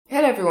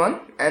everyone,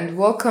 and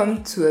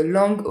welcome to a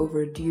long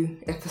overdue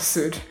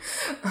episode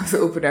of the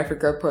Open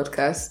Africa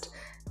podcast.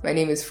 My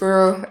name is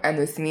Furo, and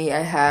with me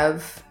I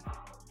have...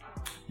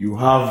 You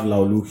have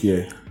Laulu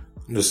here.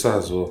 Yes,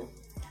 as well.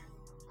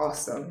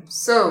 Awesome.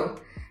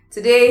 So,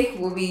 today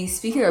we'll be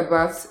speaking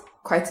about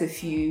quite a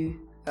few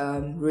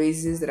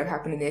raises that have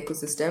happened in the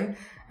ecosystem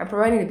and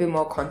providing a bit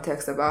more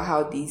context about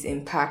how these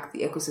impact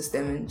the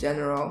ecosystem in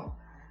general.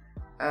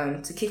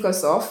 To kick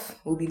us off,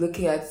 we'll be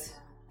looking at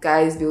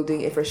guys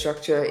building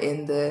infrastructure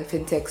in the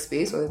fintech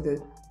space, or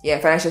the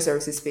financial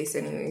services space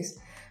anyways.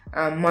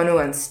 Mono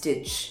and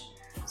Stitch.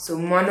 So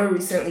Mono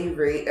recently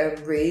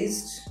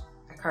raised,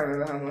 I can't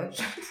remember how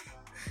much.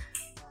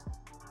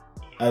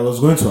 I was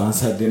going to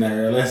answer, then I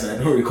realized I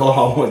don't recall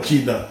how much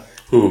either.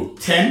 Who?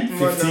 10?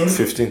 15?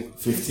 15.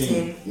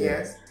 15,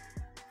 yes.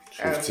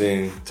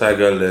 15.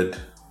 Tiger led.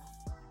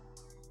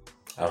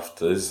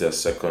 After, this is their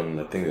second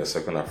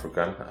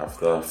African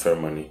after Fair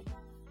Money.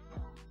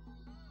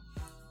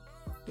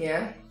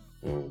 Yeah.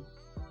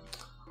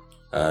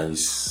 And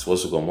it's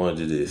what's going on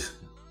did this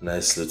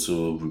nice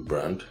little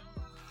rebrand.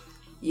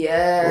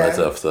 Yeah. Right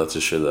after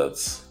to show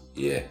that,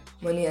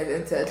 Money has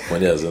entered.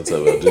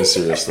 We're doing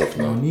serious stuff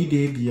now. Money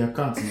did the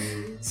account.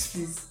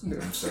 Please, no.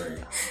 I'm sorry.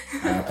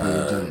 I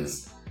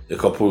apologize. A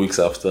couple weeks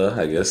after,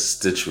 I guess,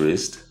 Stitch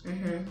raised.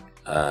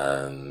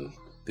 And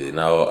they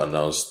now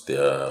announced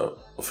their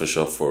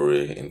official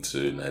foray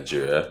into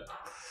Nigeria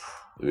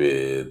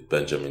with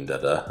Benjamin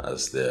Dada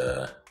as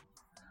their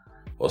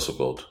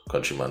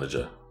country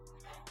manager.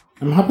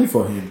 I'm happy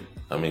for him.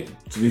 I mean,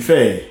 to be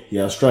fair, he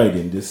has tried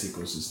in this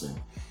ecosystem.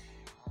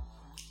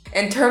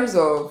 In terms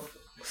of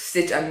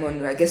Stitch and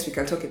Mono, I guess we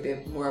can talk a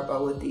bit more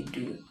about what they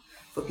do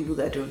for people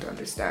that don't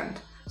understand.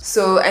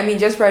 So, I mean,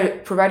 just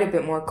provide a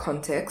bit more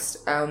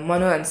context.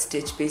 Mono and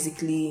Stitch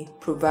basically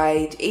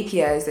provide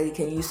APIs that you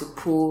can use to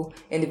pull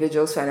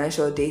individuals'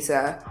 financial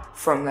data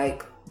from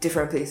like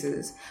different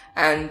places.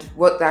 And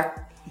what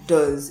that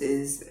does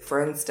is,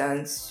 for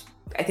instance,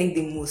 I think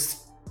the most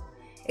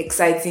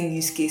exciting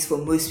use case for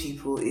most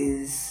people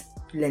is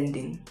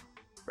lending,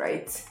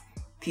 right?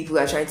 People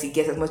are trying to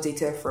get as much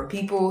data from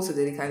people so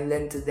that they can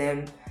lend to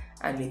them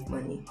and make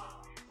money,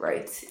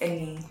 right?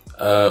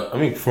 I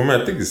mean, for me,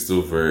 I think it's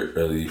still very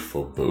early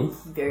for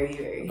both. Very,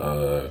 very.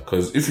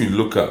 Because if you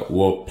look at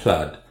what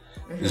Plaid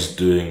is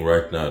doing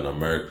right now in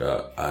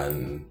America,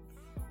 and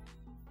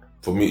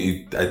for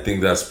me, I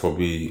think that's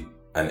probably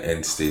an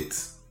end state.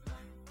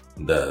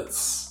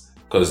 That's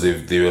because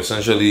they're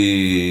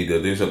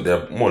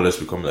more or less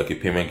becoming like a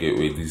payment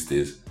gateway these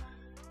days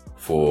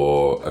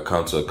for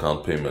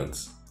account-to-account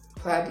payments.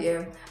 Plaid,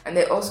 yeah. And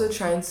they're also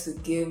trying to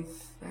give,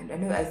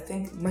 I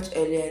think much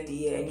earlier in the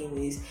year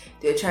anyways,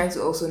 they're trying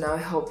to also now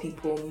help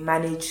people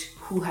manage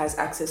who has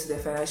access to their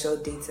financial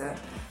data.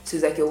 So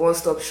it's like a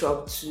one-stop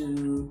shop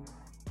to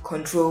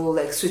control,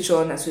 like switch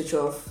on and switch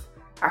off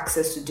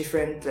access to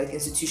different like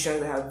institutions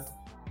that have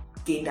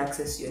gained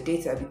access to your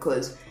data,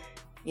 because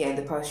in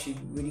the past you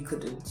really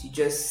couldn't. You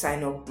just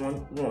sign up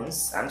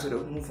once and sort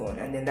of move on,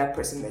 and then that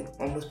person like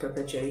almost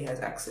perpetually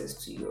has access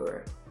to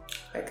your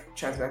like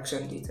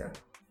transaction data.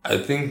 I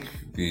think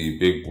the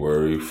big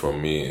worry for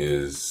me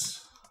is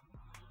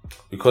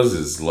because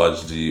it's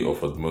largely or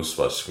for the most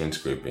part screen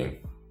scraping.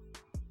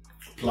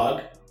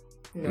 Plug?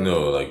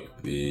 No, like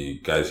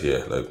the guys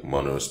here, like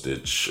Mono,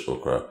 Stitch,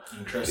 Okra.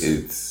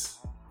 Interesting. It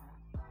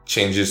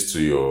changes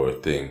to your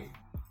thing.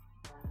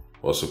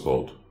 What's it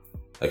called?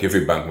 Like if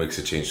a bank makes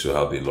a change to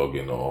how they log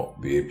in or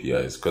the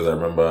APIs. Because I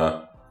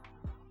remember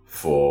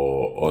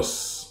for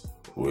us,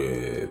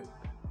 we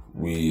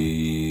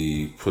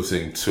put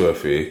in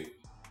 2FA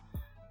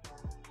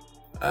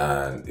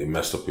and it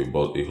messed up a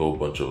whole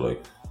bunch of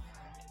like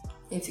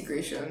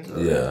integrations.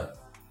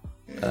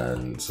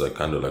 And so I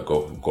kind of like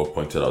got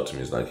pointed out to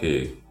me. It's like,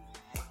 hey,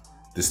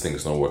 this thing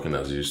is not working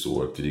as it used to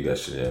work. Did you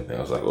guys change anything?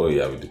 I was like, oh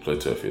yeah, we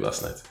deployed 2FA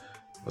last night.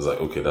 I was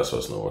like, okay, that's why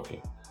it's not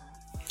working.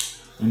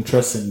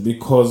 Interesting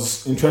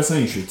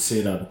you should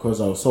say that,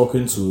 because I was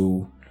talking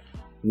to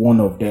one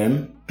of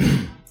them,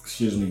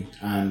 excuse me,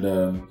 and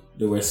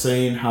they were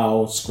saying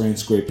how screen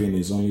scraping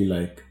is only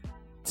like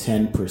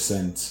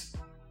 10%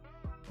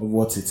 of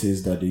what it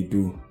is that they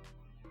do.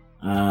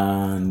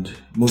 And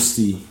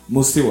Musti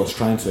was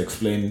trying to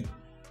explain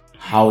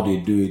how they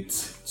do it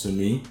to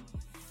me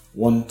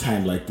one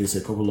time like this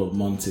a couple of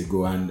months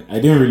ago, and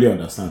I didn't really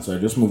understand, so I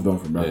just moved on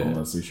from that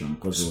conversation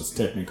because it was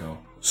technical.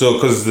 So,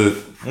 because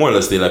more or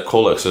less they like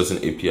call like certain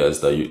APIs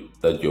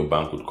that your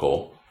bank would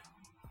call,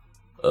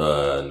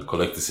 and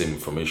collect the same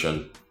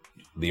information.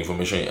 The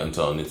information you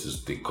enter on it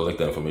is they collect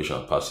the information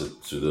and pass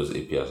it to those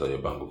APIs that your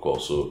bank would call.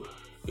 So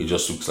it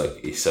just looks like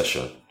a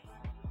session.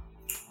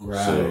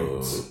 Right.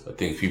 So I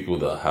think people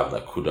that have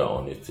like CUDA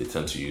on it, they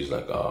tend to use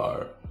like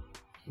our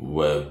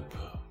web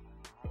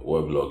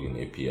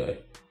logging API,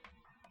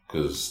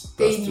 because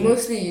they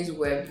mostly use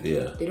web.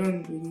 Yeah. They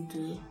don't really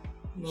do.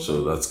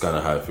 So that's kind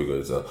of how I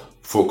figured it out.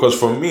 Because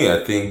for me,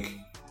 I think,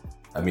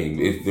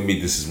 maybe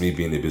this is me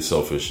being a bit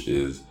selfish,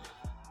 is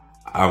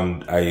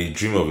I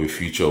dream of a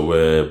future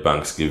where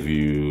banks give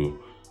you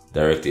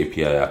direct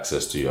API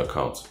access to your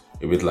account.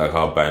 a bit like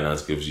how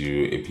Binance gives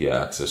you API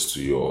access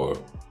to your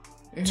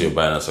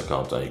Binance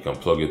account, and you can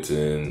plug it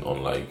in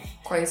on like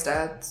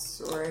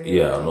CoinStats or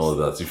anything and all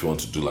that if you want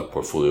to do like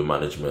portfolio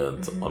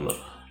management on.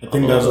 I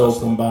think that's what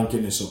open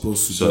banking is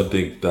supposed to do. So I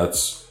think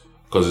that's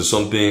because it's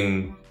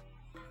something.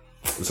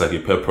 It's like a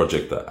pet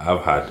project that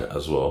I've had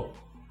as well.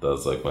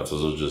 That's like might as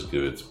well just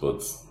give it.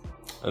 But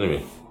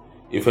anyway,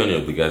 if any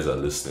of the guys are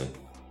listening,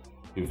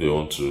 if they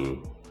want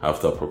to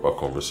have that proper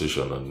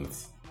conversation on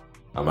it,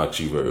 I'm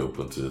actually very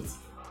open to it.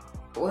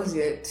 What's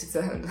your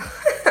Twitter handle?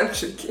 I'm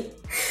joking.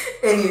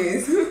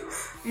 Anyways,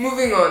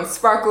 moving on.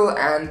 Sparkle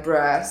and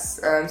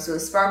Brass. So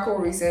Sparkle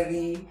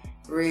recently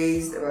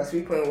raised about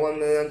 $3.1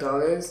 million,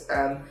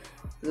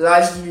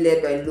 largely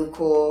led by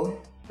local.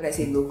 When I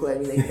say local, I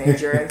mean like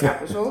Nigerian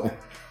capital.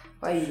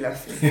 Why are you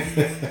laughing?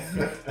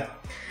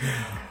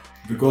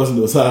 Because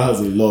Nosa has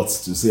a lot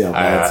to say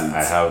about it.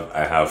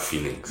 I have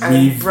feelings.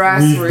 And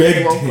Brass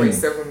raised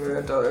 $1.7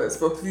 million.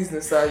 But please,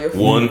 Nosa, you're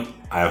one.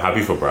 I am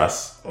happy for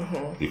Brass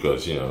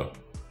because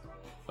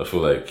I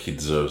feel like he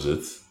deserves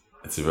it.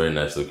 It's a very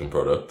nice looking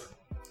product.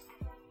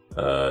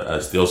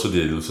 As they also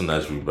did a little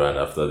nice rebrand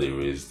after they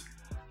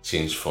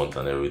changed font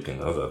and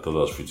everything. I thought that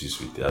was pretty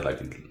sweet. They had like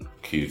a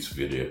cute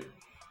video.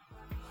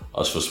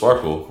 As for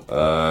Sparkle,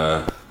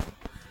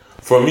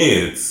 for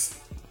me, it's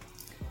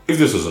if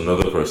this was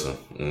another person,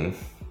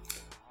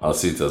 I'll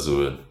see it as a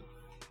win.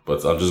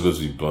 But I'm just going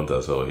to be blunt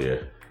as well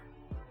here.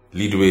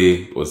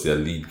 Leadway was their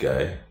lead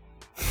guy.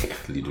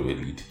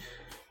 Leadway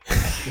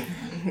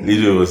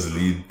was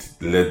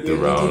led the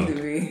round.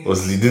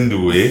 Was leading the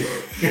way.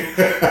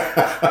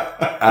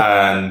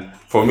 And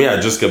for me, I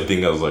just kept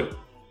thinking, I was like,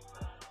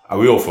 are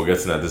we all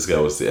forgetting that this guy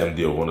was the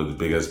MD of one of the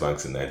biggest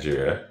banks in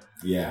Nigeria?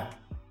 Yeah.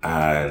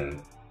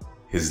 And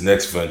his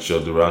next venture,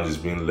 the round, is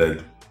being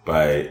led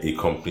by a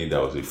company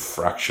that was a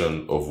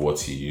fraction of what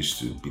he used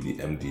to be the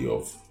MD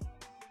of.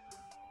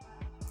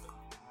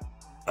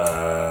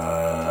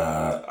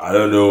 I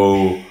don't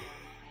know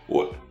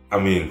what I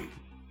mean.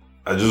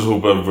 I just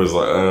hope everybody's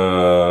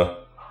like,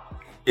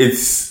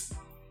 it's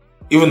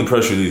even the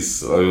press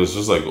release. It was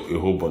just like a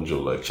whole bunch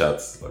of like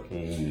chats, like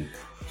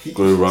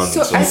going around.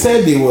 So I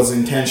said it was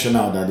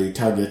intentional that they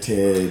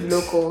targeted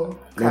local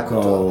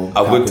capital.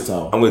 I'm going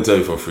to tell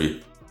you for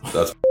free.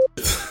 That's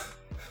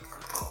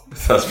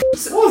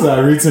what was that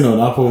written on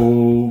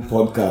Apple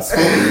Podcast?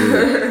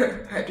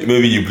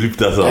 Maybe you bleeped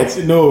that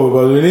out. No,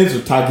 but we need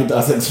to target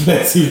as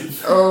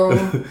expensive.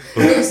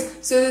 Yes.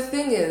 So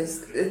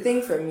the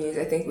thing for me is,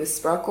 I think with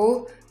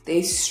Sparkle,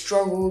 they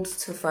struggled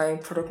to find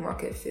product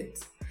market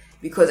fit.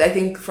 Because I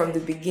think from the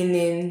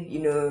beginning,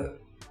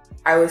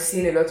 I was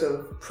seeing a lot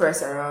of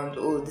press around,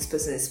 this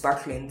person is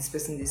sparkling, this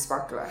person is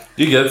sparkler.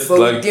 You get, but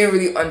like, we didn't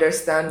really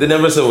understand. They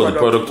never said what the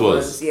product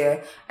was.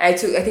 Yeah. I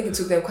think it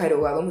took them quite a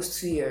while, almost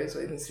 2 years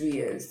or even 3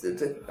 years.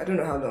 I don't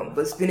know how long,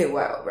 but it's been a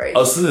while, right? I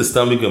was still a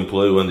Stanbic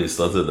employee when they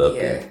started that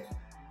thing.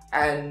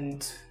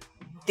 And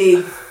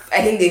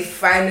I think they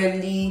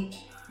finally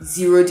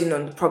zeroed in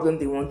on the problem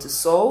they want to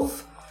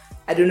solve.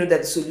 I don't know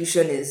that the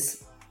solution is.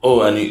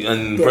 And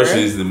in the press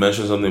release, they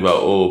mentioned something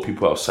about,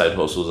 people have side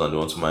hustles and they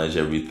want to manage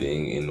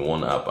everything in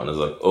one app. And it's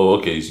like,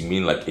 okay, so you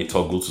mean like a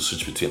toggle to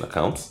switch between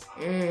accounts?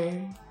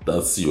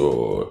 That's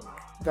your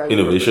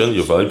innovation,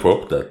 your value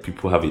prop, that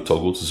people have a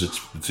toggle to switch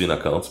between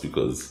accounts,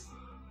 because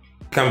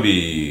it can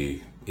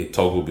be a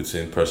toggle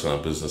between personal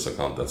and business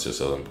account. That's your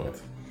selling point.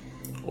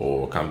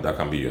 Or that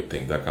can be your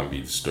thing. That can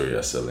be the story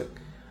you're selling.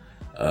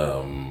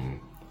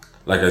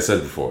 Like I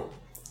said before,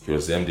 he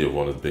was the MD of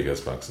one of the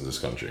biggest banks in this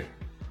country.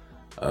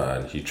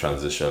 And he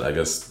transitioned. I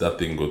guess that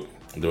didn't go.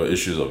 There were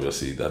issues,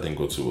 obviously, that didn't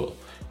go too well.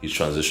 He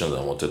transitioned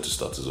and wanted to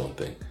start his own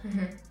thing.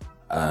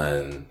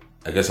 And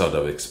I guess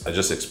I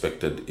just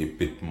expected a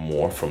bit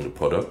more from the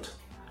product,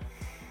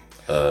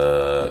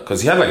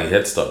 because he had like a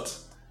head start.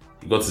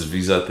 He got his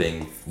visa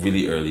thing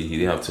really early. He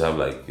didn't have to have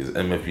like his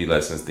MFP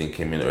license thing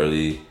came in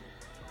early.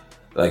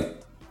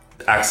 Like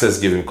Access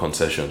gave him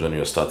concessions when he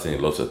was starting a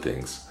lot of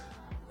things.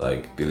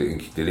 Like they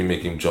didn't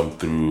make him jump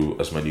through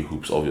as many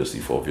hoops, obviously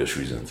for obvious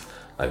reasons,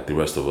 like the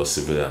rest of us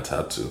civilians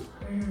had to.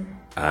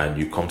 And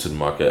you come to the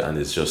market and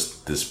it's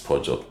just this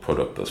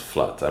product that's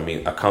flat. I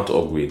mean, account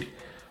upgrade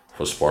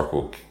for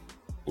Sparkle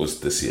was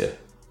this year.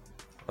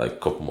 Like a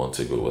couple months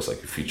ago, it was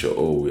like a feature.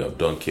 We have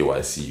done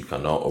KYC. You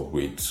can now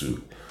upgrade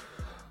to.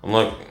 I'm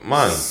like,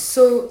 man.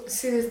 So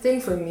see, the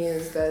thing for me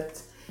is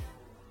that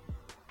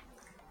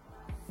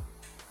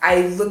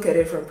I look at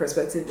it from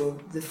perspective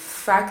of the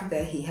fact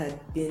that he had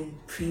been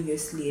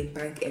previously a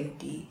bank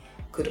MD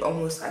could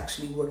almost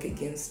actually work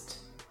against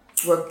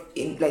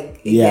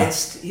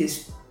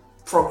his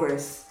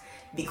progress,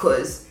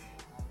 because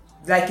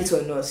like it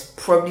or not,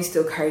 probably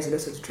still carries a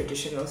lot of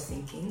traditional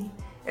thinking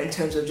in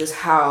terms of just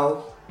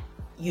how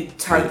you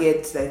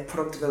target like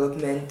product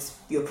development,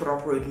 your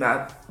product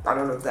roadmap, and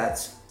all of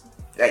that.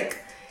 Like,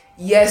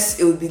 yes,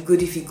 it would be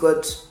good if you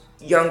got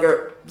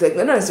younger, like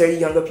not necessarily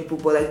younger people,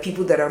 but like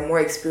people that are more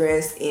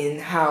experienced in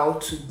how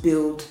to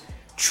build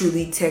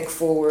truly tech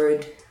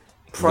forward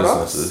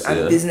products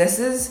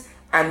businesses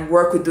and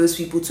work with those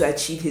people to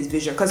achieve his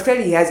vision, because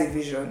clearly he has a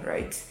vision,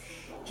 right?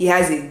 he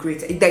has a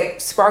great,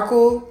 like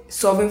Sparkle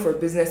solving for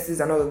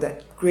businesses and all of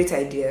that, great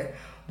idea.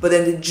 But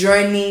then the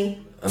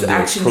journey and to the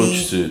actually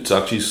approach to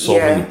actually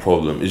solving the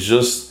problem is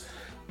just,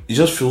 it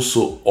just feels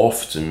so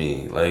off to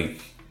me. Like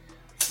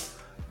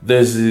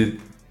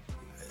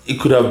it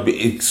could have been,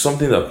 it's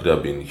something that could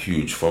have been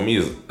huge for me.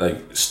 Is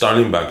like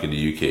starting back in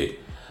the UK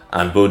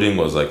and building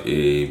was like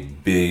a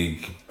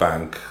big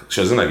bank.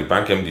 She wasn't like a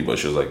bank MD, but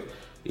she was like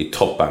a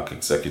top bank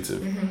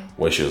executive,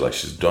 where she was like,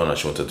 she's done and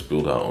she wanted to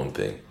build her own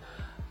thing.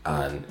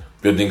 And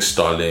building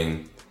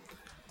Starling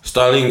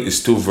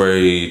is still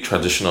very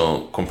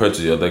traditional compared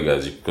to the other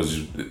guys,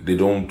 because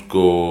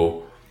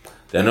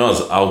they're not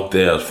as out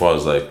there as far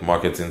as like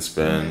marketing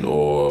spend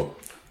or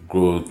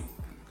growth.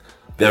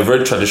 They're a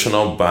very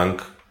traditional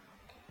bank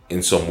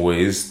in some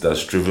ways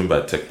that's driven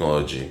by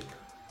technology.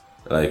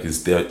 Like it's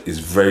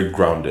very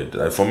grounded.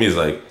 Like for me, it's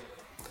like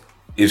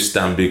if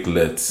Stanbic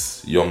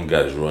lets young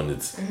guys run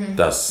it,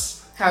 that's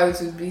how it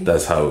would be.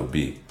 That's how it would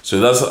be. So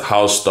that's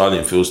how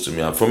Starling feels to me.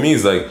 And for me,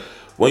 it's like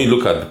when you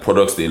look at the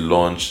products they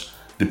launch,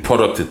 the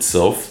product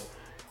itself,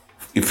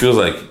 it feels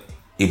like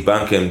a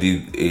bank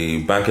MD,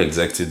 a bank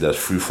executive that's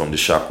free from the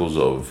shackles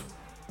of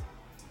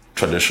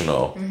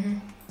traditional.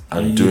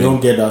 And you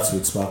don't get that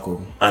with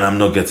Sparkle. And I'm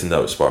not getting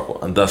that with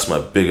Sparkle. And that's my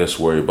biggest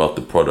worry about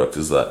the product,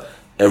 is that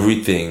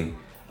everything,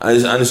 and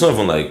it's not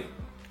even like,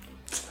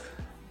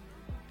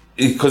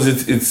 because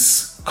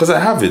because I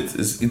have it.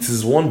 It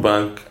is one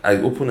bank. I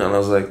opened it and I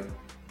was like,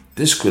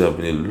 this could have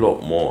been a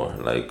lot more.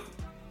 Like,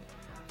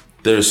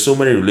 there are so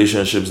many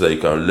relationships that you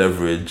can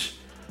leverage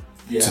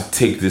to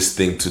take this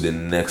thing to the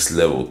next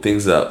level.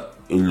 Things that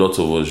a lot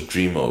of us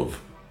dream of.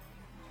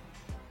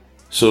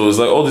 So it's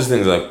like all these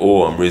things like,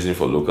 oh, I'm raising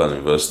for local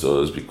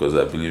investors because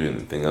I believe in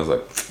the thing. I was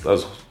like,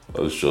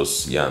 that was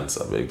just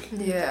yans, I beg.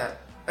 Yeah.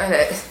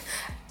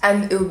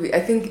 And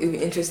I think it would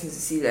be interesting to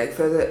see like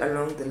further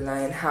along the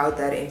line how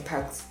that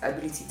impacts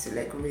ability to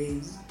like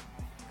raise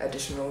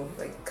additional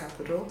like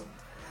capital.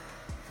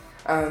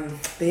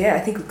 But yeah, I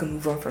think we can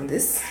move on from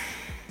this.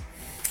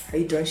 Are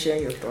you done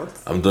sharing your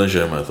thoughts? I'm done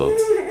sharing my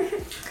thoughts.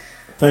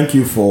 Thank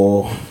you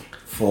for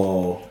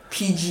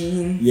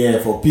PGing. Yeah,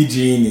 for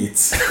PGing it.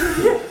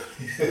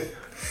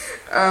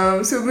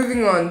 So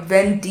moving on,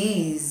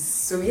 Vendees.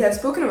 So we had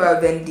spoken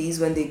about Vendees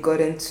when they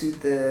got into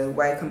the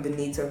Y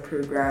Combinator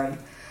program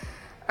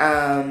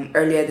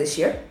earlier this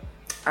year,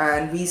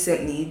 and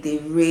recently they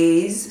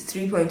raised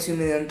 $3.2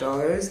 million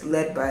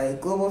led by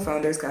Global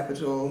Founders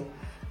Capital,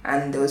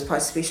 and there was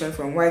participation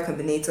from Y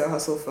Combinator,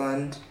 Hustle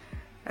Fund,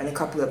 and a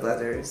couple of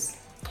others.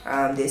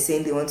 They're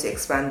saying they want to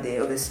expand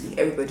there. Obviously,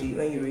 everybody,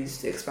 when you raise,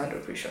 to expand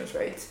operations,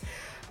 right?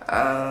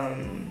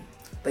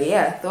 But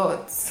yeah,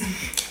 thoughts?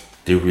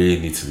 They really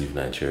need to leave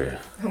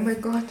Nigeria. Oh my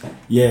god.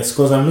 Yes,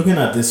 because I'm looking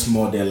at this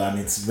model and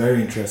it's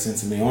very interesting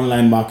to me.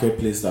 Online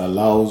marketplace that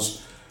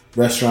allows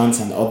restaurants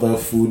and other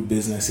food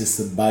businesses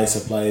to buy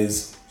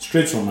supplies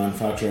straight from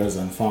manufacturers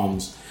and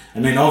farms.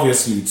 And then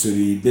obviously to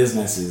the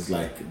businesses,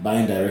 like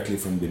buying directly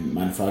from the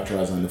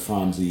manufacturers and the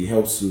farms, it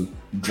helps to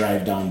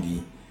drive down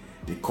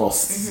the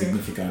costs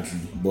significantly.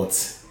 But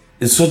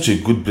it's such a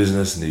good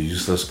business in a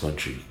useless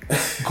country.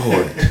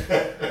 God.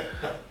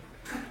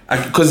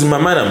 Because in my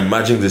mind, I'm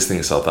imagining this thing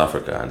in South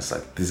Africa, and it's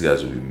like these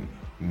guys will be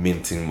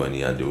minting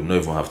money and they will not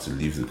even have to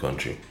leave the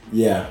country.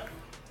 Yeah.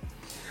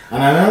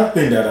 And another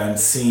thing that I'm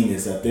seeing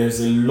is that there's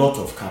a lot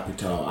of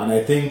capital, and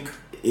I think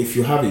if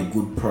you have a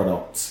good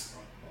product,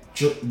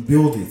 just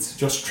build it,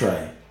 just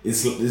try.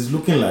 It's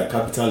looking like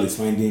capital is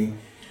finding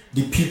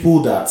the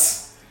people that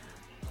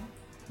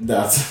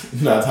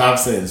have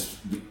sense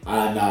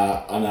and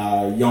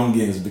are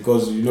youngins,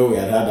 because we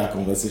had that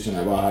conversation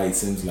about how it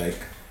seems like,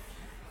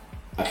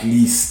 at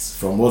least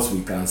from what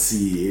we can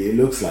see, it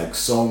looks like a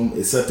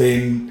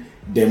certain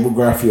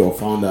demography of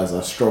founders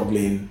are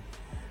struggling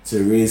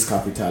to raise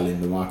capital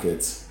in the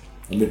market.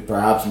 I mean,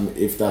 perhaps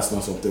if that's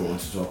not something we want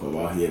to talk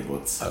about here,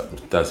 but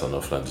that's an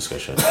offline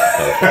discussion.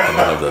 I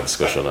cannot have that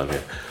discussion on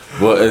here.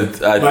 But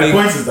my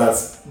point is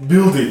that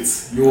build it,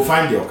 you will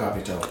find your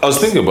capital. I was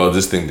thinking about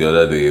this thing the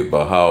other day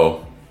about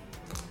how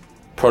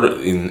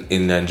product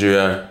in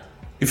Nigeria,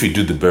 if you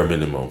do the bare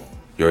minimum,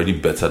 you're already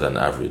better than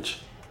average.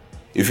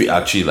 If you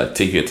actually like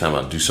take your time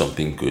and do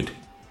something good,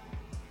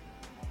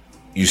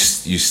 you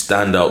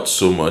stand out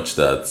so much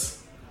that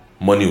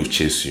money will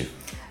chase you.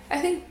 I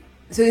think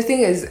so. The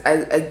thing is,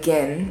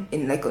 again,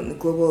 on the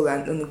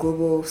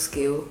global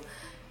scale,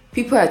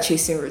 people are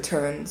chasing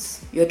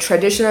returns. Your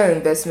traditional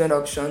investment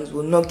options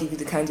will not give you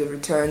the kinds of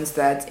returns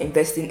that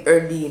investing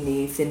early in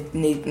a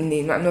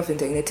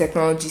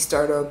technology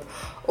startup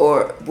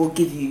or will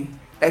give you.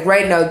 Like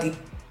right now, the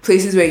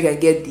places where you can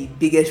get the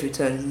biggest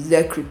returns is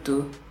either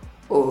crypto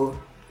or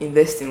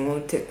invest in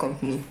one tech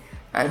company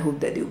and hope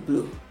that they'll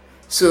blow.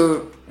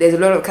 So there's a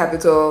lot of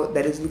capital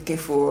that is looking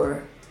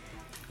for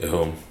a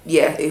home.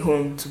 Yeah, a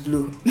home to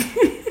blow.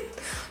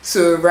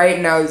 So right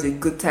now is a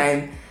good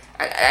time.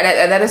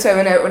 And that's why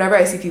whenever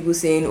I see people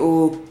saying,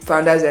 oh,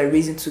 founders are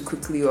raising too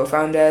quickly or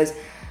founders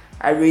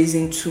are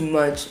raising too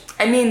much.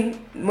 I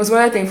mean, most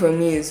important thing for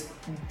me is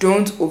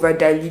don't over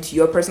dilute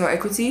your personal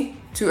equity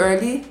too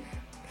early.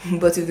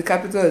 But if the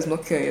capital is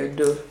knocking on your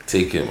door,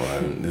 take it,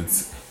 man.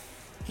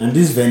 And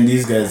these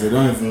Vendies guys, they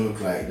don't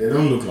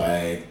look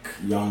like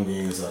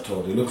youngins at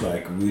all. They look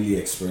like really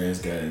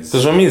experienced guys.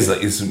 Because for me, it's like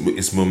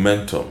it's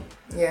momentum.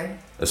 yeah,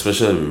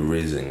 Especially with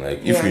raising. Like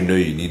if Yeah. you know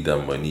you need that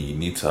money, you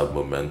need to have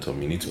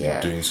momentum. You need to Yeah.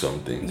 be doing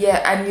something.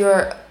 yeah, and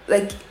you're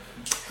like,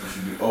 You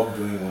should be up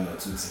doing one or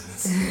two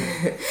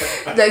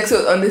things. like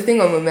so on the thing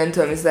on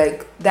momentum, it's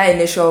like that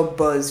initial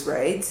buzz,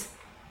 right?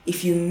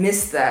 If you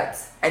miss that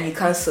and you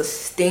can't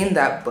sustain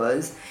that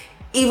buzz,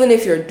 even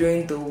if you're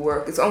doing the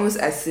work, it's almost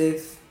as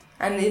if,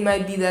 and it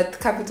might be that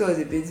capital is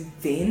a bit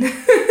vain.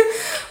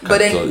 But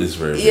Capital then, is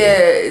very vain. yeah,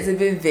 it's a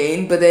bit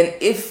vain. But then,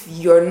 if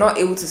you're not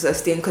able to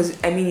sustain, because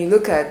I mean, you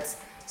look at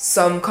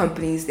some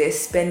companies, they're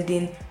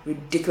spending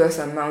ridiculous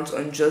amounts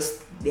on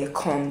just their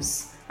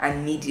comms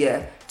and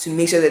media to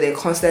make sure that they're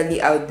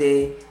constantly out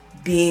there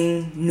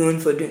being known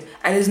for doing.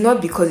 And it's not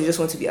because they just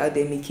want to be out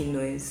there making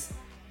noise.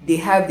 They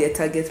have their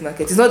target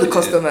market. It's not the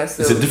customers.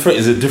 So. It's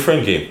a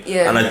different game.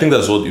 Yeah. And I think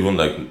that's what even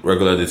like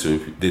regular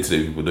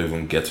day-to-day people don't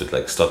even get with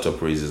like startup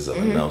raises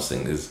and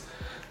announcing is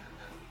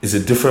it's a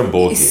different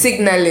ball game. It's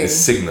signaling. It's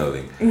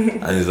signaling.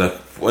 And it's like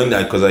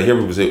because I hear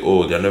people say,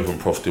 oh, they're not even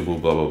profitable,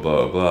 blah blah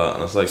blah blah.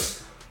 And it's like,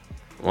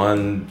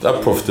 man,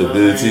 that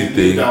profitability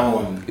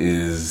thing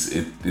is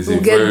We'll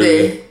get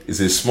there.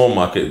 it's a small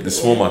market. The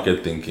small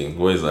market thinking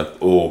where it's like,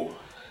 oh,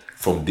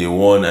 from day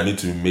one I need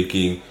to be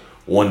making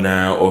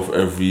 $1 off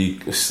every.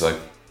 It's like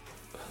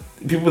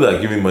people that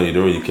are giving money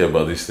don't really care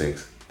about these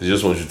things. They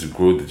just want you to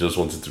grow. They just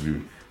want it to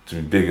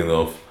be big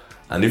enough.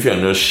 And if you're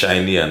not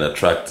shiny and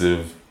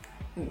attractive,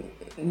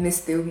 you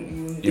miss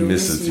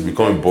it. You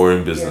become a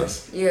boring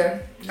business. Yeah.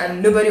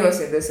 And nobody wants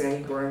to invest in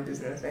any boring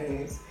business,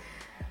 anyways.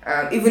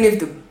 Even if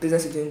the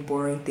business is doing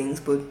boring things,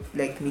 but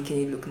like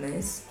making it look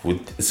nice.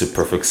 It's a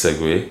perfect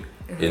segue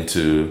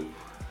into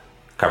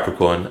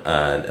Capricorn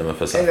and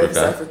MFS Africa. MFS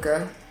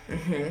Africa.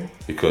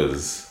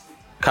 Because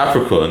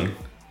Capricorn,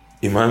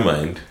 in my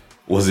mind,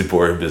 was a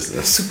boring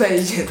business. Super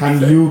agent.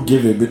 Can you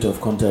give a bit of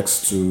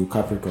context to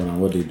Capricorn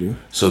and what they do?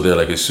 So they're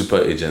like a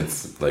super agent,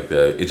 like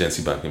the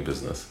agency banking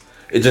business.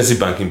 Agency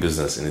banking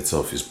business in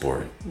itself is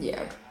boring.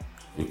 Yeah.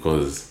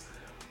 Because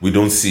we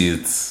don't see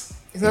it.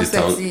 It's not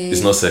sexy.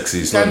 It's not sexy.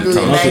 It's not Can't the do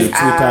it town. nice. It's not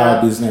a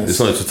Twitter business. It's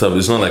not a Twitter.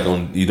 It's not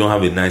like you don't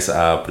have a nice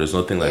app. There's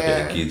nothing like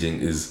Yeah. engaging.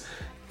 Is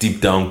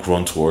deep down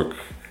grunt work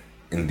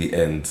in the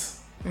end.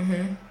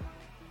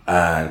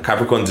 And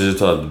Capricorn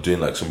Digital had been doing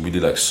like some really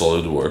like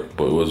solid work,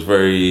 but it was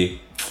very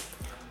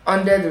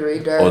Under the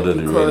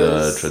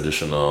radar.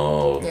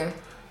 traditional. Yeah.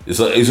 It's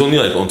only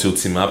like until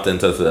Team App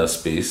entered that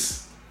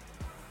space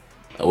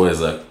where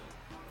it's like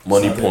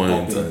money Started point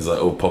popping. and it's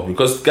like popping,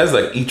 because guys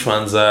like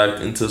eTransact,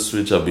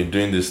 InterSwitch have been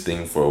doing this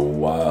thing for a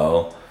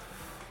while,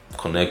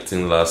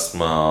 connecting last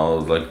mile,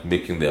 like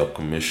making their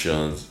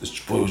commissions.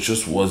 But it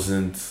just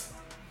wasn't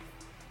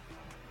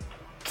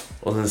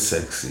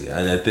sexy.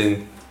 And I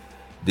think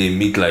they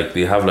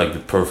have like the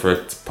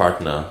perfect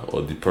partner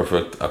or the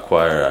perfect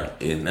acquirer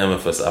in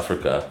MFS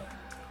Africa,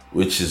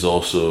 which is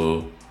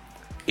also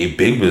a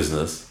big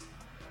business,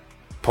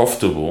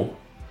 profitable,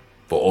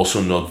 but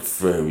also not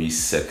very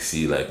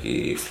sexy, like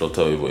a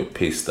Flutterwave or a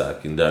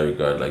Paystack in that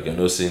regard. Like you're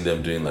not seeing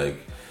them doing like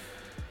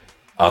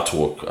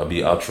artwork.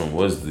 Artroom.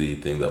 What's the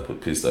thing that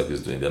Paystack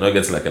is doing? They're not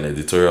getting like an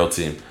editorial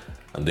team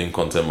and doing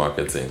content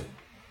marketing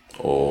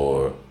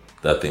or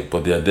that thing,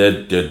 but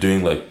they're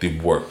doing like the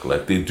work.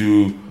 Like they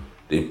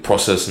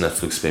process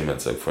Netflix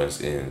payments, like for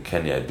instance in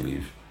Kenya, I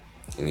believe,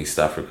 in East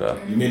Africa.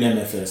 You mean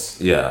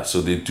MFS? Yeah,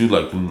 so they do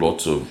like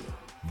lots of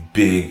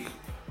big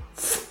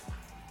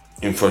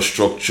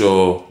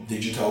infrastructure,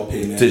 Digital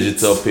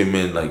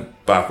payment,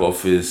 like back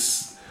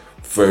office,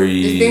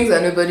 very The things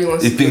that nobody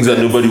wants the to things do.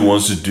 that nobody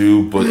wants to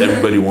do, but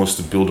everybody wants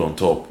to build on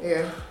top.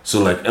 Yeah.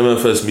 So like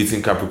MFS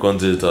meeting Capricorn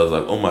Digital is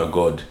like, oh my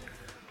god,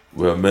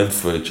 we're meant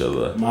for each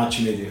other.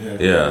 match made in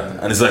heaven. Yeah,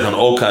 and it's like an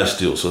all cash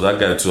deal. So that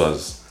guy too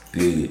has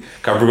the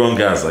Capricorn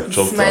guy has like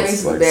chopped Smiling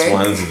us, to like bank.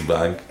 smiling to the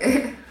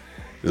bank.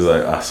 It's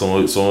like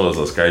someone else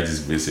has carried this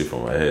basic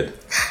from my head.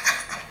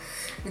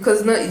 Because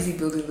it's not easy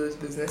building those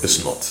businesses.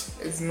 It's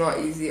not. It's not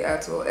easy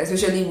at all,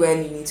 especially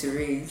when you need to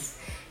raise.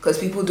 Because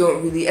people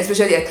don't really,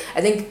 especially, I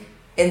think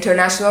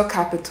international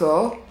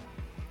capital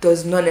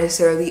does not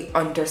necessarily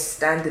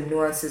understand the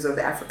nuances of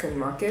the African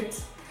market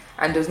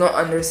and does not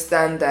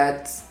understand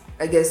that,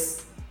 I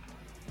guess,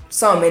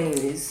 some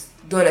anyways,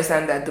 don't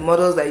understand that the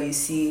models that you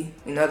see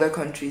in other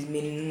countries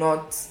may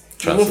not,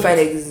 you won't find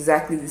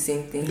exactly the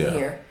same thing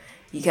here.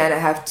 You kind of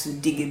have to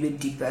dig a bit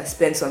deeper,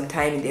 spend some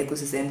time in the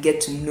ecosystem,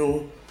 get to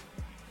know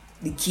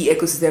the key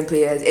ecosystem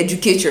players,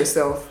 educate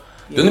yourself.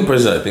 The only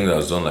person I think that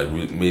has done like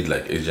made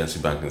like agency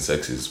banking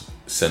sexy is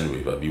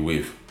Sendwave,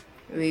 Wave.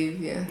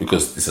 Wave, yeah.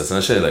 Because it's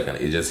essentially like an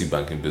agency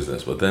banking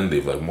business, but then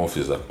they've like morphed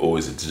it like, oh,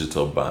 it's a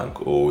digital bank,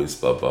 oh, it's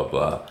blah blah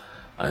blah,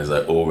 and it's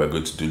like, oh, we're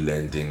going to do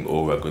lending,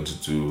 oh, we're going to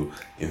do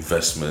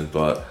investment,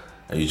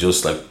 and you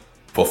just like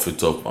puff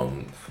it up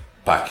on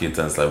packet,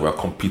 and it's like we're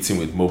competing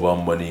with mobile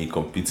money,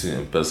 competing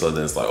in person.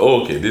 Then it's like,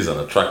 oh, okay, this is an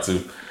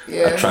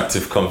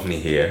attractive company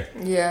here.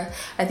 Yeah,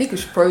 I think we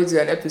should probably do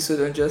an episode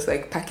on just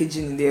like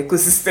packaging in the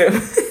ecosystem.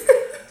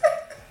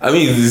 I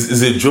mean,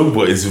 it's a joke,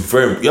 but it's you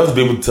have to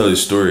be able to tell a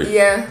story.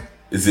 Yeah.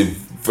 It's a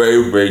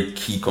very, very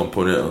key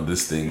component of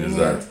this thing is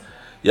that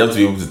you have to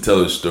be able to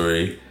tell a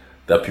story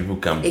that people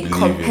can believe in.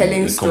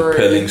 A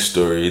compelling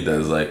story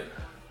that's like,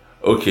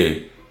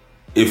 okay,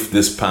 if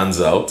this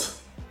pans out,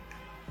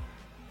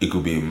 it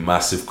could be a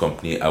massive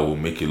company, I will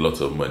make a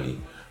lot of money,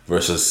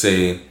 versus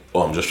saying,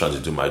 oh, I'm just trying to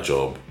do my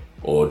job,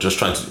 or just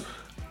trying to...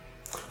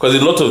 Because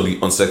a lot of the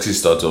unsexy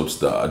startups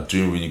that are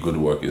doing really good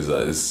work is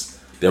that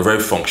they're very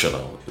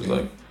functional. It's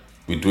like,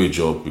 we do a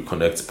job, we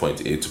connect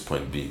point A to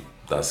point B.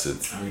 That's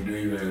it. And we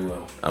do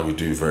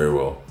it very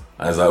well.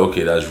 And it's like,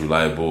 okay, that's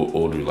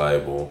old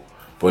reliable.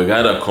 But a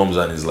guy that comes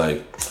and is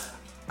like,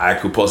 I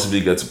could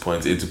possibly get to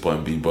point A to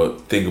point B,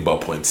 but think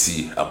about point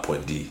C and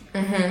point D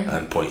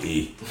and point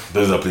E.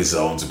 Those are places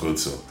I want to go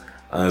to.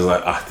 And it's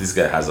like, this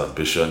guy has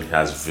ambition, he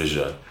has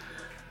vision.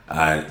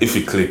 And if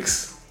it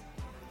clicks,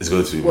 it's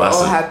going to be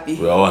massive.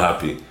 We're all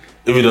happy.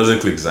 If it doesn't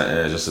click, it's like,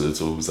 just a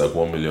little. It's like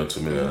 1 million, 2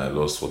 million, I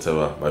lost,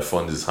 whatever. My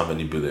fund is how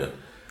many billion?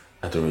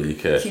 I don't really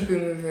care. Keep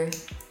it moving.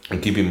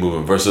 And keep it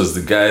moving. Versus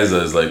the guys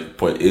that is like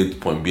point A to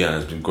point B and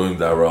has been going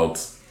that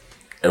route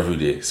every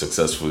day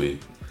successfully.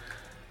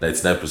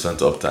 99%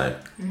 uptime.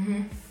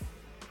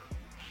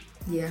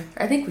 Yeah,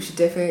 I think we should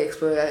definitely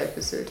explore that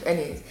episode.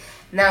 Anyways,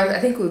 now I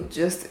think we'll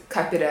just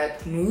cap it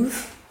at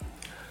Moove.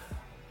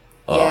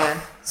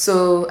 Yeah.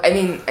 So, I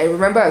mean, I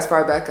remember as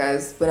far back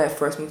as when I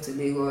first moved to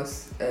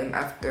Lagos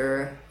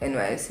after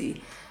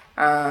NYSC,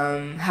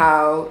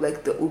 how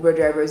like the Uber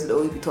drivers would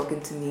always be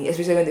talking to me,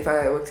 especially when they found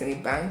out I worked in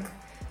a bank.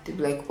 They'd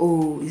be like,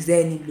 oh, is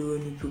there any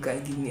loan you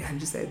can give me? I'm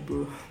just like,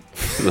 bro.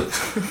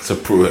 It's a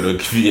pro, I don't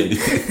give you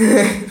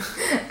anything.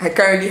 I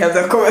can't really have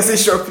that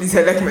conversation, please.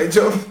 I like my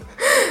job.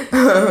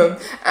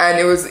 And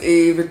it was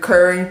a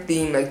recurring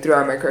theme like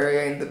throughout my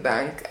career in the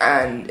bank.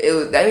 And it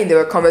was, I mean, there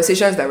were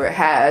conversations that were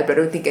had, but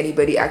I don't think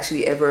anybody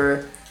actually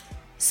ever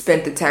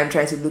spent the time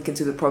trying to look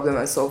into the problem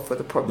and solve for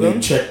the problem. They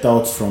checked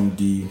out from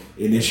the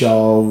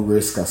initial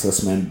risk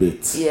assessment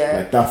bit. Yeah.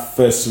 Like that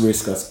first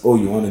risk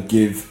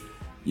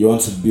you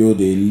want to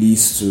build a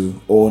lease to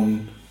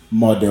own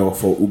model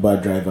for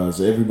Uber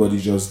drivers. Everybody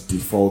just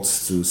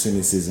defaults to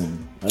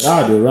cynicism.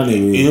 Like, they run away.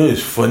 You know,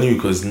 it's funny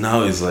because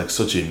now it's like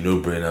such a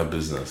no-brainer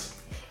business.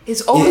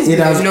 It's always it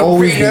has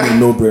always been a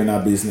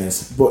no-brainer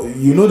business. But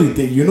you know the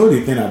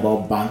thing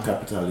about bank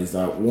capital is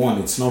that one,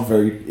 it's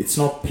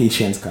not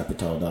patient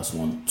capital. That's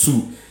one.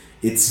 Two,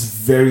 it's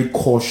very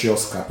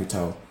cautious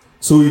capital.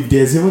 So if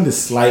there's even the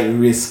slight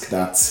risk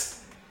that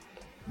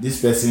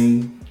this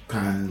person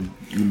can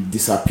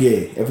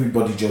disappear,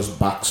 everybody just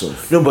backs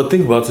off. No, but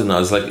think about it now.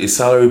 It's like a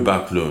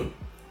salary-backed loan,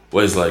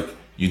 where it's like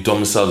you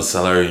domicile the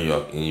salary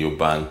in your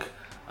bank,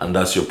 and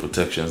that's your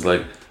protection. It's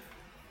like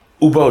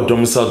Uber will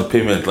domicile the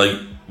payment. Like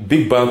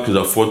big bank could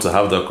afford to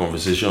have that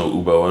conversation with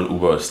Uber when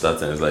Uber was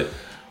starting. It's like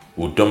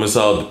we'll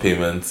domicile the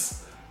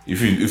payments.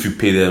 If you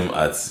pay them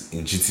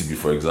in GTB,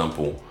 for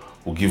example,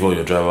 we'll give all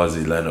your drivers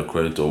a line of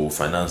credit, or we'll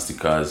finance the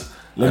cars.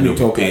 Let me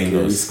talk like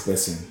a risk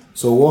person.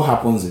 So what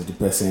happens if the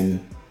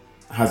person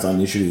has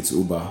an issue with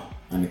Uber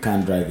and he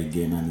can't drive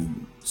again and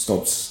he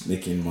stops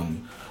making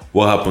money?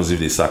 What happens if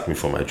they sack me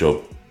from my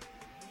job?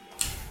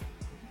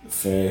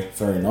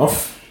 Fair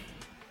enough.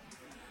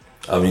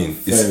 I mean,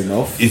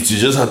 enough. You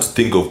just have to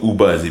think of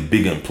Uber as a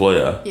big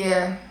employer.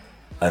 Yeah.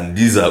 And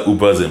these are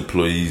Uber's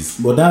employees.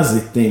 But that's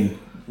the thing.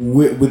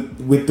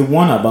 With the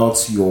one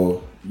about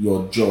your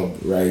job,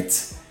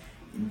 right?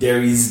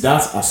 There is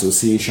that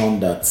association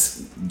that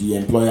the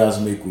employers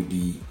make with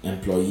the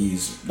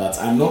employees that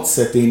I'm not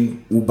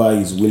certain Uber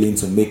is willing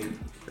to make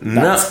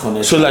that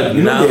connection. So like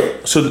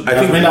I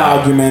think many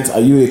arguments. Are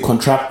you a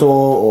contractor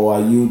or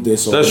are you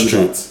this or that's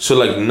true. That? So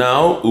like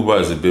now Uber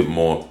is a bit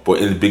more, but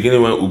in the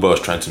beginning when Uber was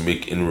trying to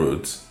make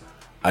inroads,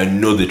 I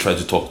know they tried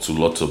to talk to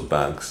lots of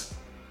banks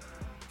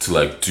to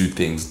like do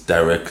things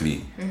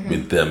directly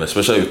with them,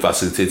 especially with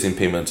facilitating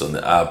payments on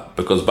the app,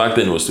 because back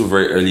then it was still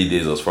very early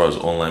days as far as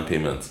online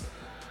payments.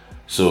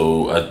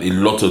 So a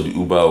lot of the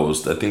Uber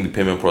was, I think the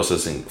payment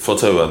processing,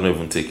 Forte was not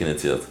even taking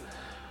it yet.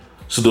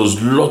 So there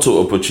was lots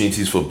of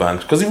opportunities for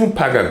banks, because even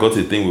Paga got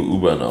a thing with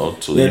Uber now.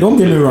 So yeah, don't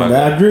get me wrong,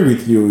 I agree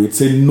with you.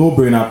 It's a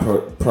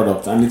no-brainer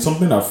product, and it's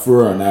something that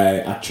Fura and I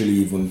actually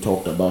even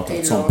talked about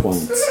at some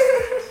point.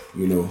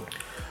 You know,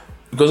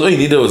 because all you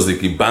needed was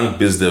like a bank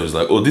business. Was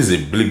like, oh, this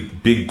is a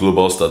big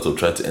global startup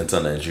trying to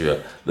enter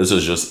Nigeria. Let's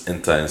just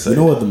enter inside. You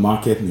know what the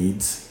market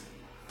needs?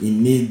 It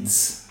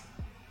needs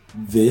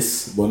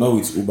this, but not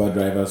with Uber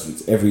drivers,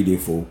 with everyday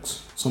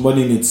folks.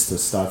 Somebody needs to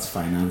start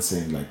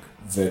financing like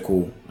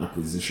vehicle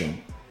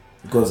acquisition,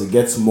 because it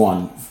gets more,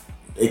 and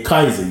a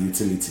car is a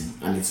utility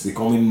and it's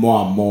becoming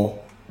more and more,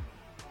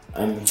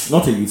 and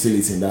not a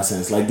utility in that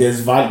sense. Like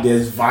there's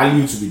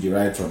value to be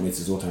derived from it,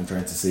 is what I'm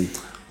trying to say.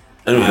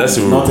 Anyway, that's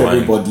not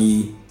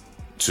everybody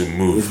to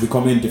move. It's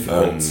becoming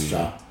difficult.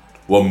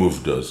 What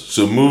Moove does.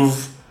 So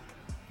Moove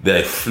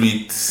they're a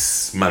fleet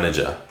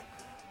manager,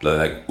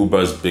 like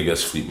Uber's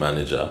biggest fleet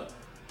manager,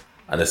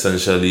 and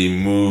essentially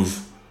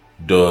Moove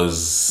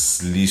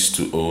does lease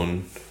to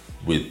own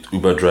with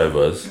Uber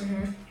drivers.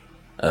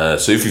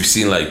 So if you've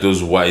seen like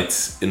those white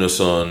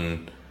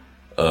Innoson,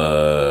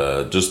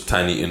 just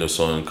tiny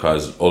Innoson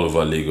cars all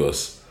over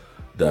Lagos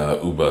that are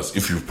Ubers,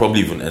 if you've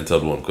probably even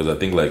entered one, because I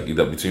think like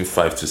either between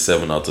 5 to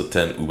 7 out of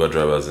 10 Uber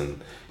drivers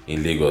in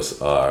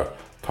Lagos are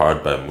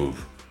powered by Moove.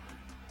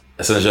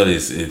 Essentially,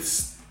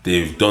 it's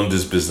they've done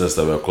this business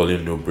that we're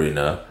calling No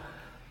Brainer,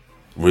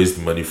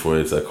 raised money for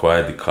it,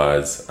 acquired the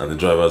cars, and the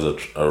drivers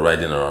are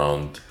riding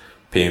around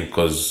paying,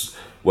 because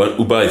when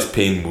Uber is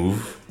paying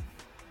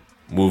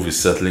Moove is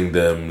settling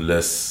them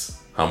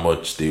less how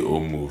much they owe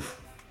Moove,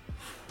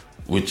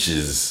 which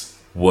is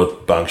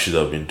what banks should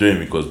have been doing,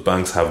 because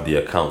banks have the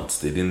accounts.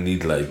 They didn't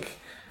need like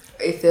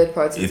a third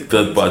party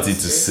to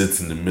sit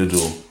in the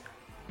middle.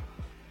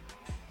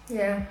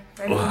 Yeah.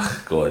 I mean,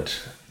 Oh God.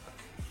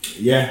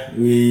 Yeah,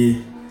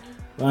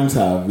 banks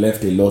have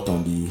left a lot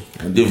on the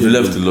They've table.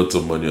 left a lot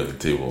of money on the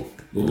table.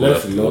 They've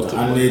left a lot, of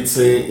and money.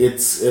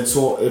 it's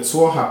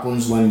what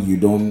happens when you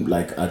don't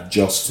like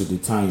adjust to the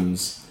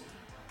times.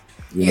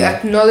 you know?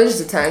 acknowledge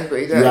the times, but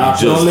you You're don't.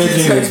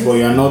 acknowledging it, but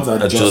you're not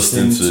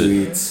adjusting Adjusting to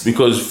to it.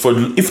 Because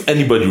if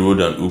anybody rode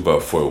an Uber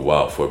for a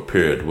while, for a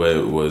period where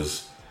it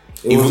was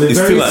It was a it's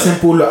very still like-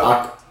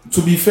 simple.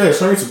 To be fair,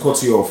 sorry to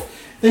cut you off.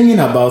 Thinking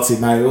about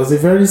it now, it was a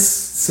very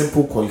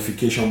simple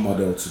qualification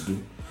model to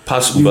do.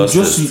 pass You Uber's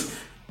just test.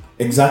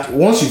 exactly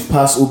once you've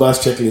passed Uber's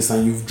checklist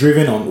and you've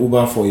driven on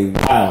Uber for a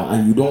while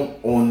and you don't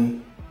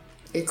own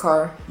A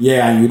car.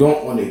 and you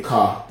don't own a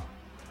car,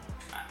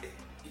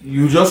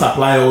 you just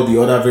apply all the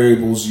other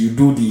variables. You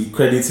do the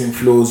crediting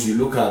flows. You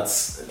look at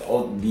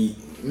all the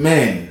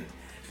men.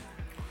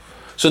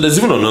 So there's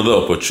even another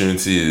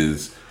opportunity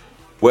is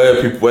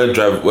where Uber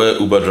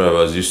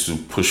drivers used to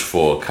push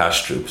for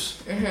cash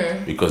trips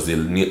because they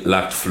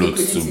lacked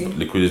floats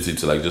liquidity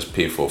to like just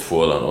pay for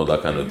fuel and all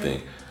that kind of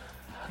thing.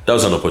 That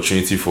was an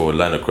opportunity for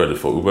line of credit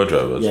for Uber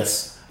drivers.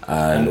 Yes,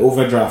 and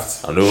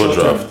overdraft. overdraft.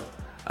 Short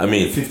I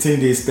mean, 15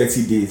 days,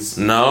 30 days,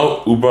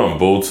 now Uber and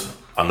Bolt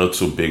are not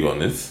so big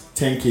on it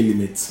 10K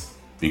limit.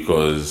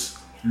 because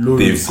Low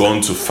they've risk.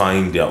 gone to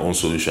find their own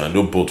solution. I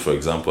know Bolt, for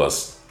example,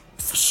 has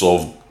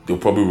solved. They'll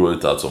probably roll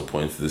it out some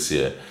point this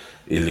year.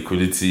 A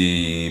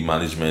liquidity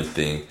management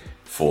thing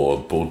for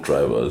Bolt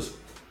drivers,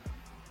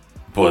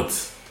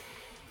 but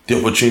the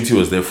opportunity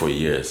was there for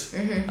years.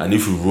 And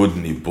if you rode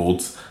in a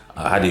Bolt,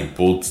 I had a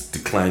Bolt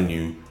decline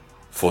you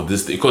for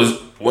this thing, because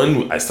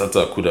when I started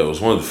Akuda, it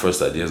was one of the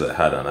first ideas I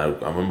had, and I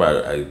remember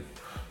I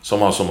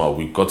somehow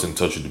we got in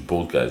touch with the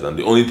Bolt guys, and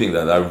the only thing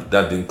that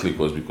didn't click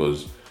was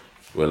because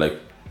we were like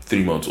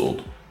 3 months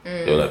old.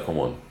 They were like, come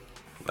on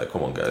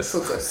guys,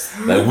 Focus.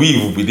 like we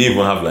didn't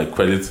even have like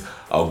credit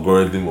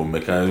algorithm or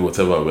mechanism,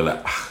 whatever. We're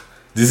like,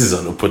 this is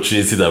an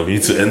opportunity that we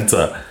need to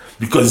enter,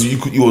 because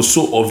it was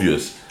so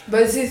obvious.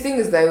 But the thing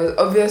is that it was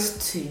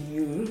obvious to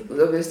you, it was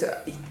obvious to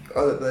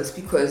all of us,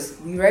 because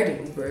we ride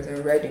in Ubers and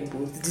we ride in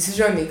Bolt. The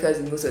decision makers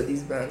in most of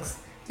these banks,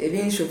 they're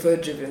being chauffeur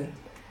driven.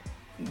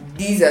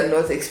 These are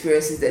not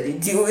experiences that they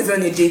deal with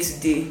on a day to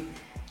day.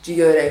 Do you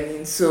get what I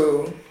mean?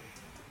 So,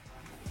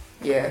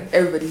 yeah,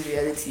 everybody's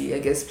reality, I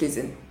guess, plays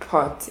a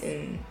part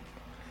in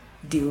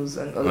deals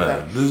and all of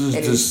that. This is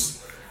And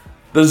just,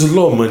 there's a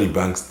lot of money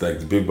banks, like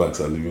the big banks,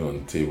 are leaving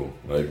on the table.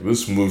 Like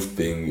this Moove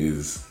thing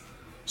is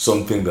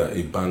something that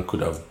a bank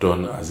could have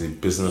done as a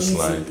business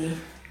line. easily.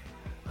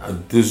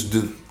 And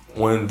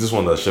this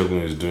one that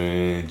Shegun is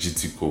doing,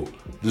 GTCO,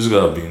 this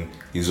could have been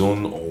his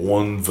own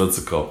one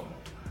vertical.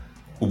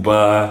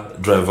 Uber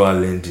driver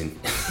lending.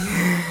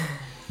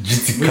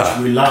 GT car.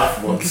 Which we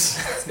laugh, but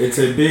it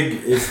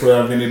could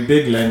have been a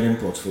big lending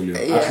portfolio.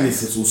 Yeah. At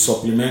least it will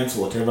supplement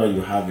whatever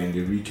you have in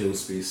the retail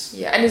space.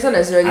 Yeah, and it's not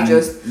necessarily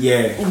just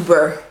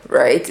Uber,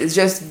 right? It's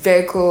just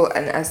vehicle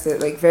and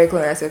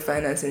asset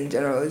finance in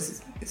general.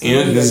 It's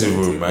This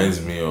even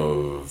reminds me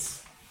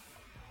of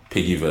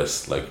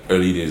Piggyvest, like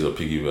early days of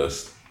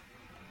Piggyvest,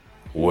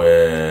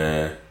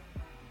 where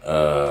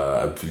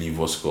I believe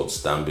what's called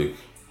Stanbic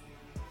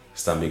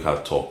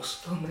had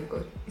talks, Oh my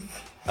god.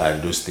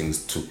 and those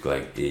things took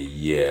like a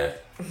year,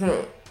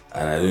 and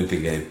I don't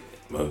think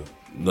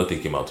nothing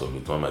came out of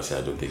it. What am I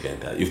saying? I don't think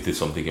anything. If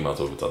something came out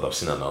of it, I'd have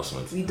seen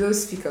announcements. We don't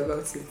speak about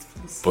it,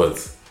 please.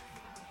 But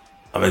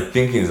I'm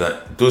thinking is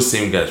that those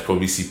same guys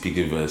probably see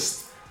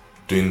Piggyvest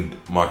doing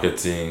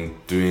marketing,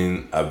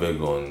 doing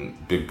Abeg on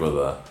Big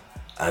Brother,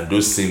 and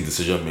those same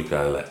decision makers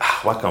are like,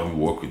 why can't we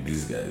work with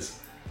these guys?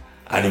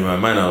 And in my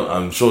mind,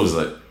 I'm sure it's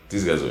like,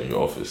 these guys are in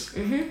your office.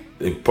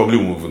 They probably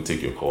won't even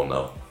take your call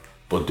now,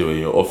 but they were in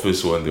your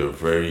office when they were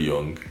very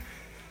young,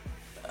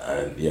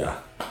 and yeah.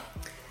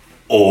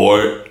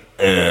 Or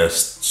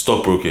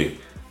stockbroking,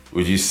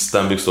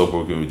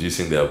 stockbroking,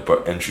 reducing their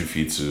entry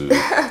fee to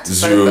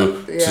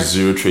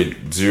zero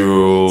trade,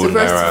 zero So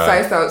first naira.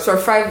 5,000, for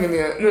 5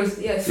 million. No, yes,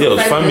 Yeah, it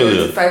was 5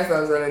 million. to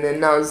 5,000, and then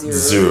now zero.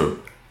 Zero.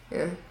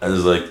 Yeah. And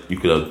it's like, you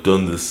could have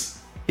done this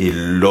a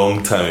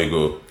long time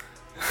ago.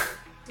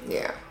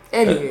 Yeah.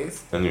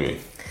 Anyways. Anyway.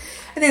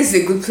 I think this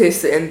is a good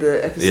place to end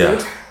the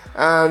episode.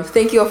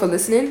 Thank you all for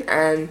listening,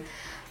 and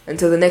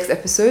until the next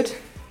episode,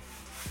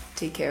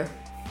 take care.